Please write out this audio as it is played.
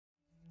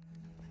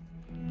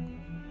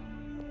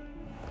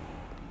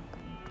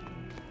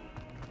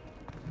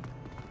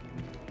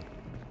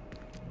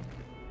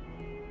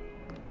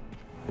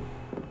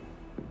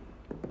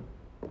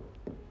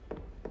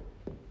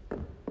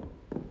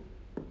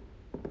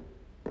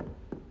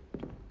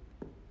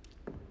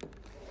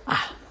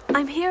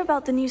I'm here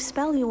about the new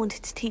spell you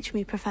wanted to teach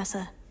me,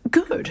 Professor.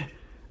 Good.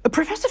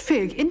 Professor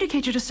Fig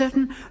indicated a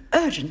certain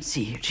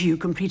urgency to you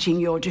completing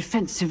your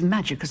defensive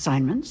magic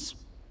assignments.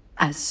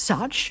 As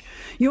such,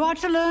 you are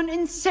to learn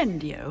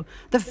Incendio,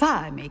 the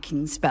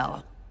fire-making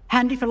spell,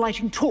 handy for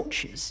lighting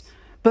torches,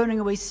 burning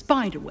away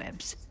spider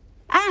webs,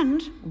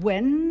 and,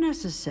 when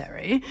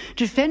necessary,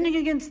 defending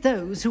against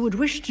those who would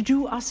wish to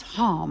do us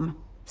harm.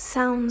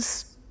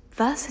 Sounds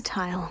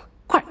versatile.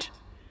 Quite.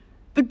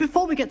 But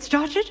before we get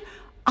started,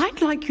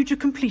 I'd like you to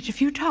complete a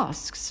few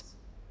tasks.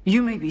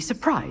 You may be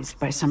surprised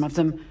by some of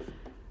them.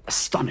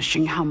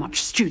 Astonishing how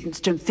much students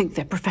don't think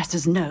their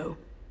professors know.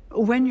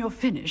 When you're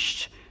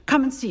finished,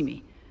 come and see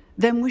me.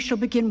 Then we shall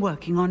begin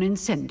working on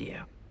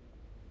Incendio.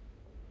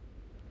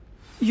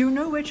 You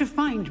know where to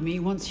find me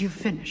once you've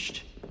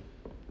finished.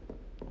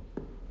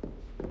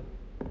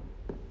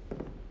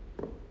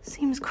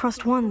 Seems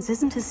Crossed Wands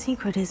isn't as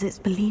secret as it's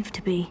believed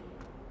to be.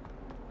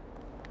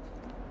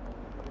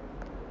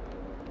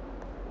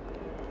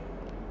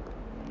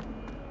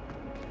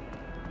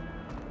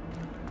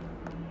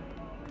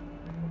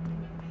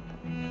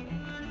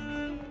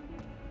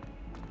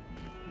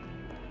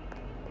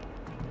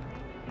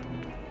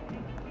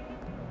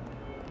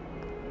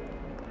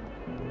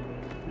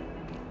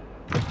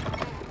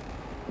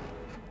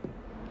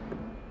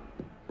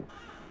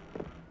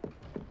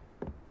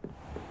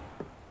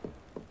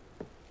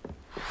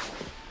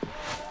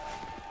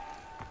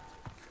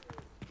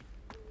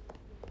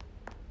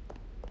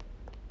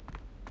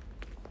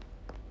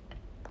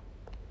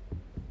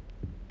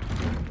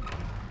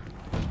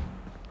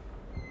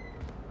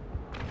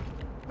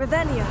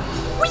 Revelio.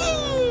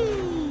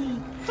 Whee!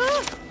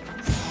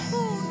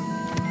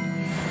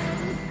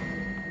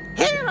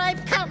 Here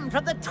I've come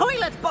from the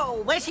toilet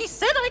bowl where she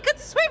said I could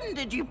swim,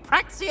 did you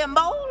praxia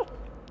mole?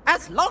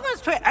 As long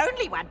as 'twere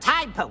only one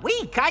time per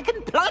week, I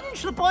can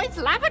plunge the boy's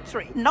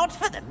lavatory, not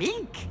for the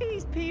meek.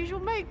 Please, Piers, you'll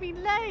make me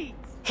late.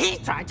 He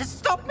tried to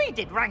stop me,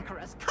 did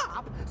rancorous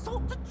carp,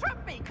 sought to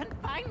trap me,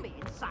 confine me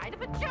inside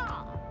of a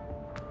jar.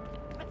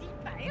 But he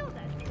failed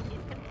us in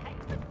his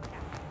containment camp.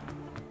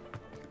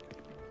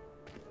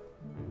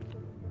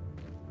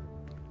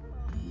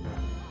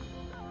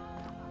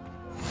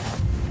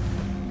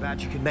 Glad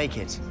you could make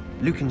it.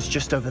 Lucan's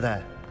just over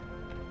there.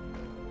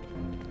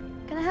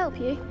 Can I help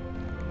you?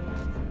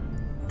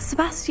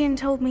 Sebastian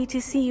told me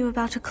to see you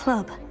about a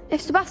club.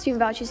 If Sebastian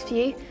vouches for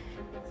you,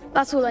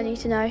 that's all I need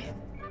to know.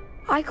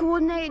 I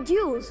coordinate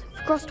duels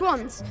for Crossed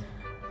Wands.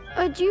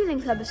 A dueling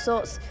club of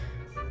sorts.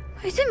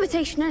 It's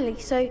invitation only,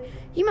 so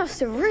you must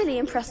have really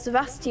impressed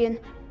Sebastian.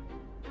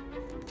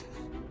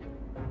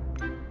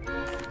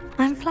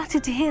 I'm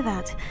flattered to hear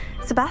that.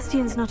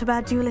 Sebastian's not a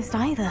bad duelist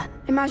either.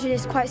 Imagine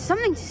it's quite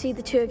something to see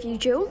the two of you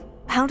duel.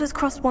 How does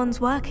Crossed Wands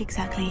work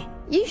exactly?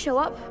 You show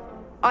up,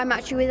 I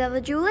match you with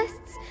other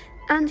duelists,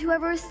 and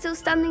whoever is still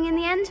standing in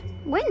the end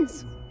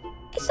wins.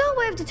 It's our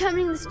way of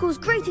determining the school's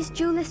greatest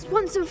duelist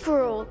once and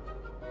for all.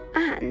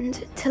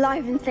 And to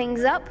liven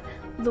things up,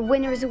 the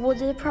winner is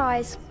awarded a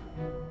prize.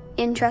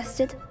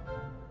 Interested?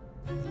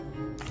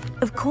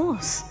 Of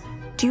course.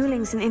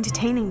 Dueling's an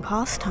entertaining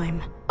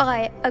pastime.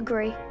 I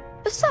agree.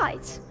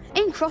 Besides,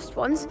 in Crossed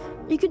Wands,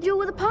 you could duel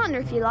with a partner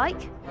if you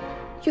like.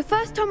 Your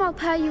first time I'll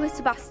pair you with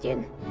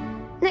Sebastian.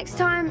 Next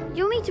time,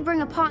 you'll need to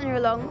bring a partner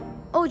along,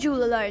 or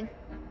duel alone.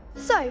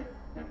 So,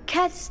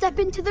 care to step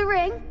into the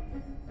ring?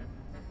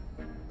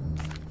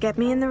 Get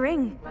me in the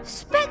ring.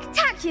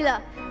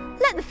 Spectacular!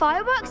 Let the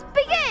fireworks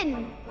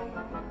begin!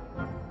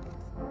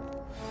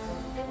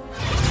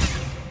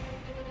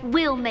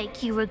 We'll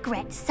make you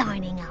regret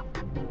signing up.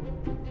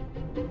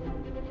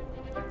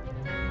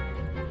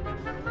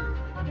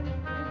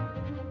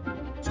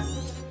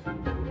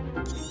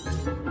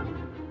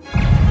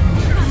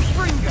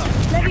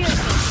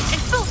 Leviosa!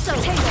 Expulso!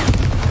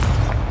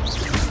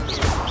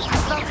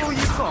 Is that all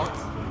you've got?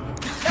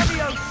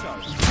 Leviosa!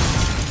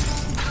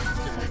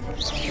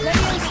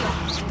 Leviosa!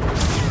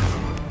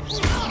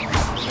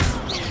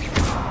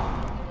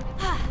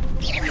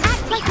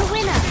 Act like a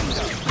winner!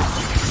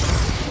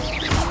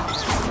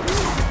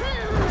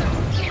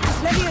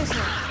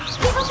 Leviosa!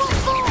 Give him what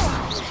for!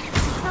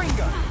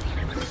 Springo!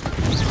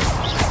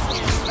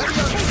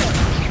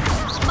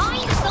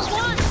 Mind the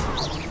one!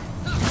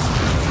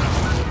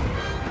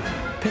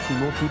 Pity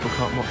more people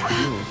can't watch the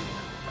duels.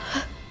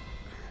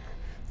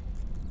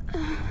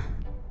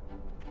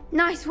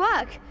 Nice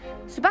work.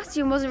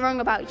 Sebastian wasn't wrong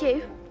about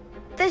you.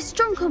 There's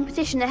strong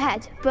competition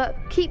ahead, but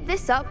keep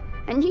this up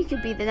and you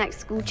could be the next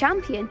school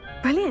champion.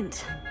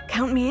 Brilliant.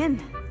 Count me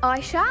in. I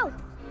shall.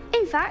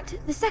 In fact,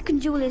 the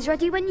second duel is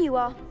ready when you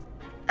are.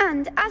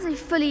 And as a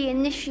fully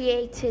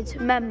initiated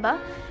member,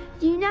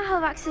 you now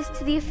have access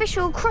to the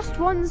official Crossed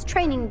Wands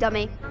training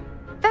dummy.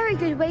 Very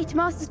good way to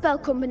master spell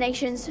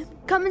combinations.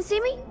 Come and see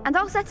me, and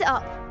I'll set it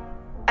up.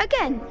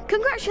 Again,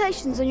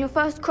 congratulations on your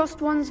first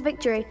Crossed Wands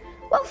victory.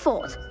 Well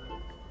fought.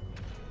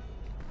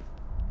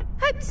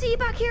 Hope to see you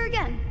back here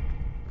again.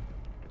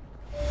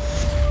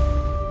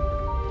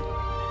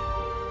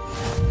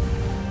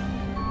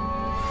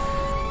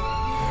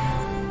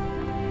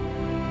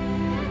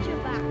 Glad you're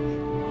back.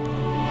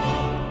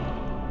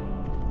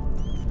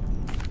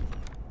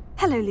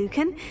 Hello,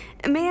 Lucan.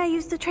 May I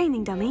use the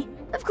training dummy?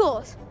 Of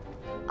course.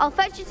 I'll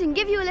fetch it and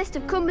give you a list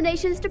of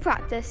combinations to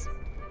practice.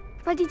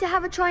 Ready to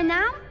have a try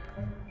now?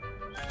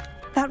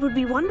 That would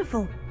be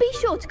wonderful. Be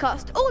sure to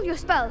cast all your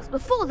spells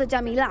before the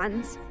dummy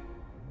lands.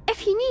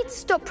 If you need to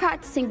stop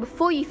practicing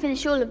before you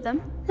finish all of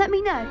them, let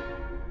me know.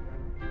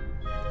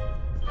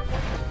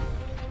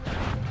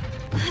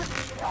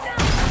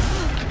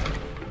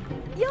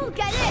 You'll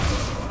get it!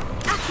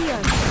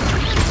 Accio!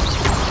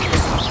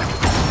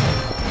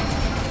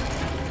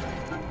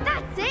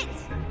 That's it!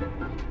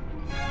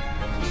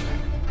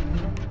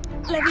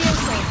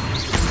 Levioso!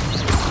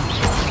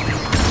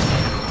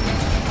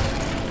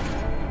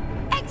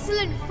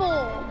 Excellent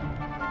form!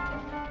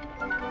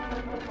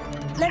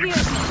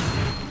 Levioso!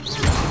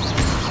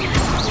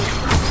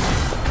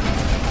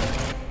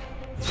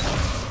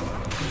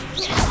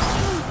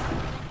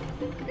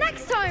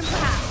 Next time,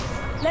 perhaps!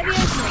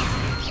 Levioso!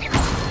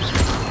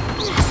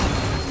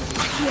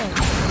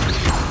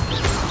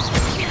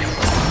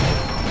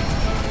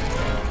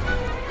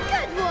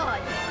 Good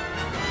one!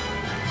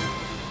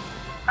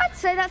 I'd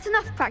say that's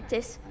enough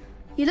practice.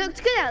 You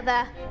looked good out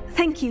there.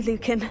 Thank you,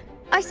 Lucan.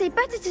 I say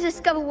better to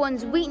discover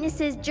one's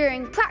weaknesses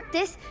during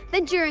practice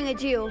than during a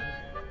duel.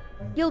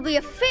 You'll be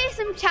a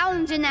fearsome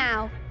challenger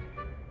now.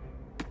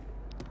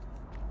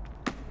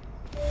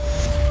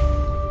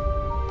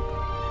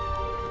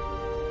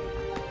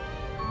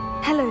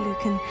 Hello,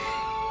 Lucan.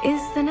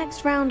 Is the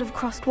next round of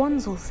crossed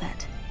wands all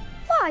set?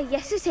 Why,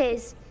 yes it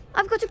is.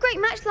 I've got a great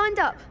match lined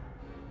up.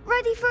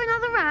 Ready for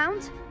another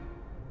round?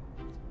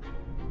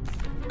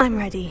 I'm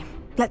ready.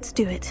 Let's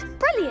do it.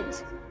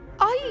 Brilliant!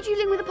 Are you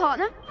dueling with a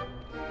partner?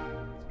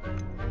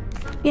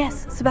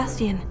 Yes,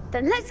 Sebastian.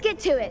 Then let's get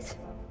to it.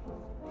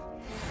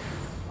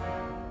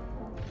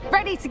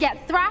 Ready to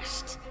get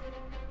thrashed?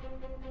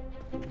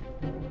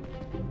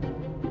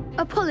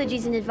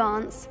 Apologies in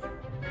advance.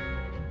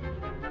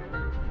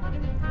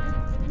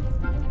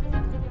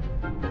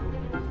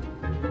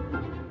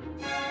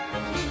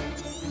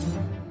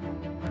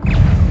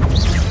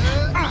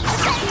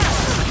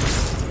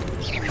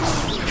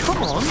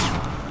 Come on!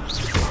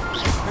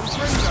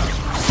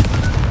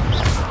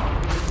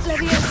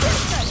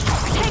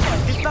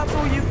 Is that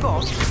all you've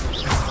got?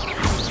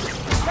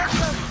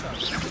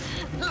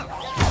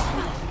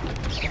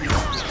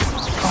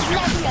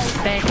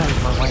 There goes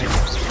my way.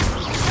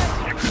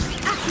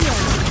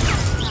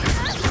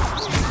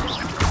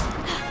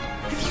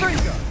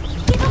 Finger!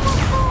 Give him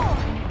one more!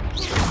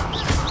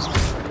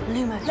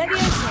 Lumos.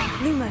 Levioso.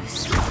 Lumos.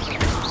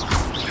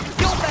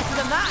 You're better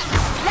than that!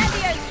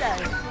 Levioso!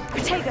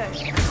 Protego.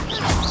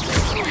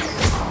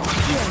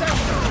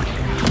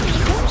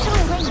 Don't shy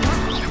away now.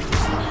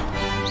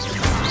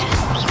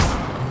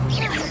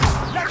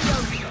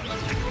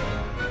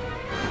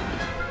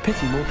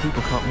 Pity more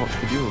people can't watch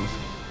the duels.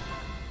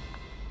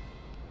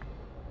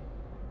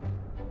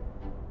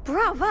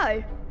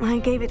 Bravo! I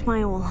gave it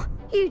my all.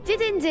 You did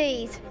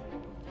indeed.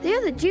 The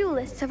other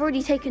duelists have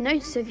already taken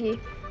notice of you,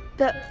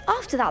 but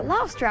after that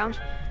last round,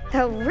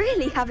 they'll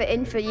really have it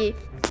in for you.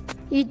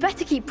 You'd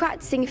better keep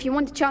practicing if you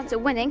want a chance at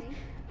winning,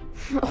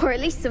 or at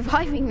least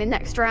surviving the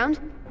next round.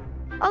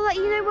 I'll let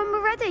you know when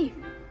we're ready.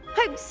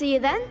 Hope to see you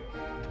then.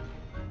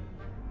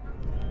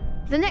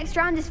 The next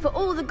round is for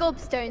all the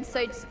gobstones,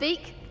 so to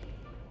speak.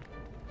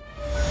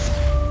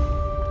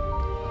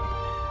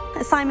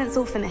 Assignment's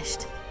all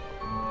finished.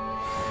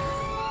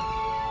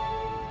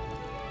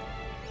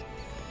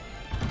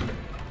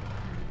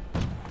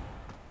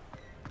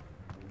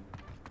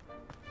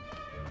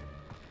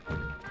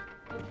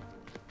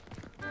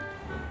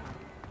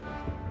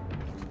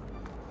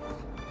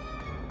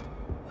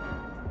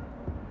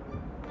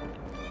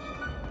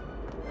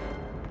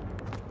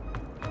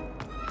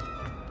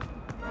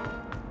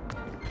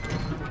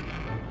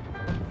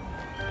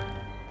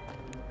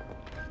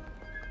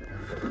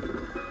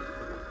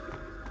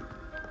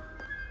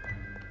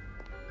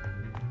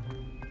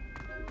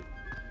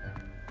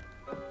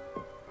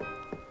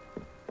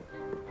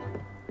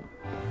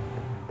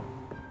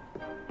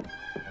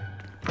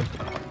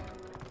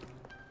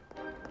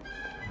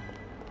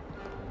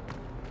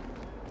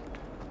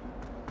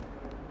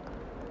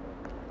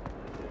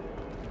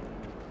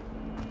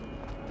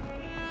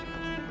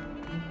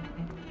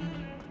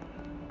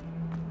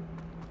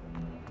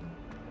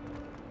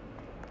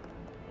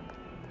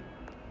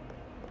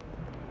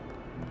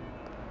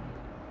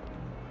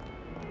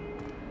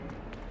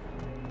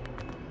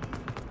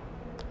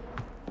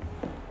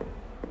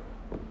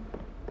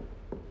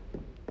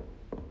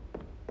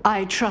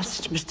 I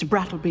trust Mr.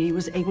 Brattleby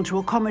was able to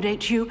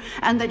accommodate you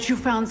and that you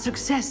found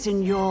success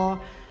in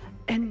your...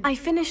 I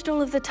finished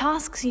all of the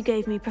tasks you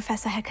gave me,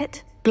 Professor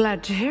Hecat.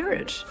 Glad to hear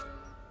it.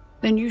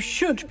 Then you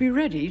should be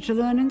ready to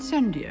learn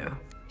Incendio.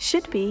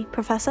 Should be,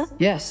 Professor.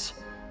 Yes.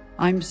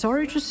 I'm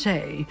sorry to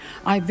say,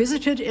 I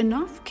visited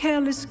enough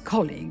careless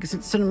colleagues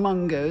at St.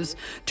 Mungo's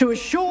to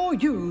assure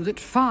you that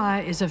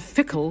fire is a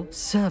fickle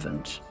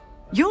servant.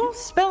 Your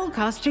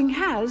spellcasting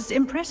has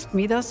impressed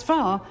me thus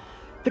far,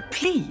 but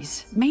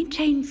please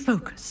maintain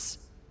focus.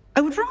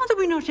 I would rather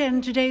we not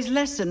end today's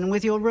lesson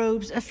with your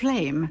robes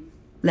aflame.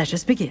 Let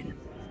us begin.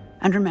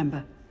 And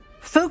remember,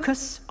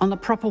 focus on the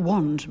proper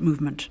wand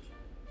movement.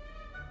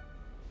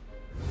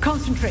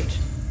 Concentrate,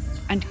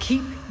 and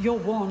keep your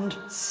wand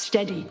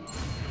steady.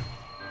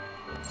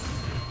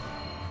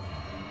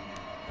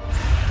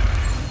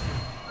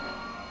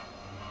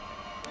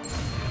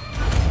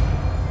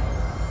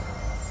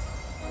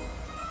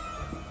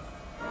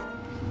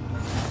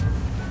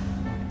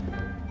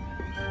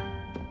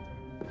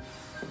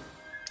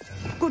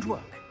 Good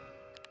work.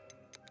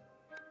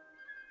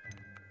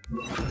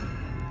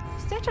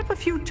 Set up a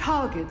few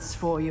targets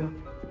for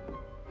you.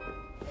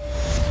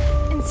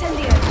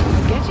 Incendio.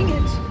 Getting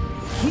it.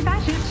 Keep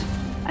at it.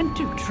 And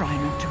do try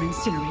not to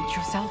incinerate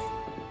yourself.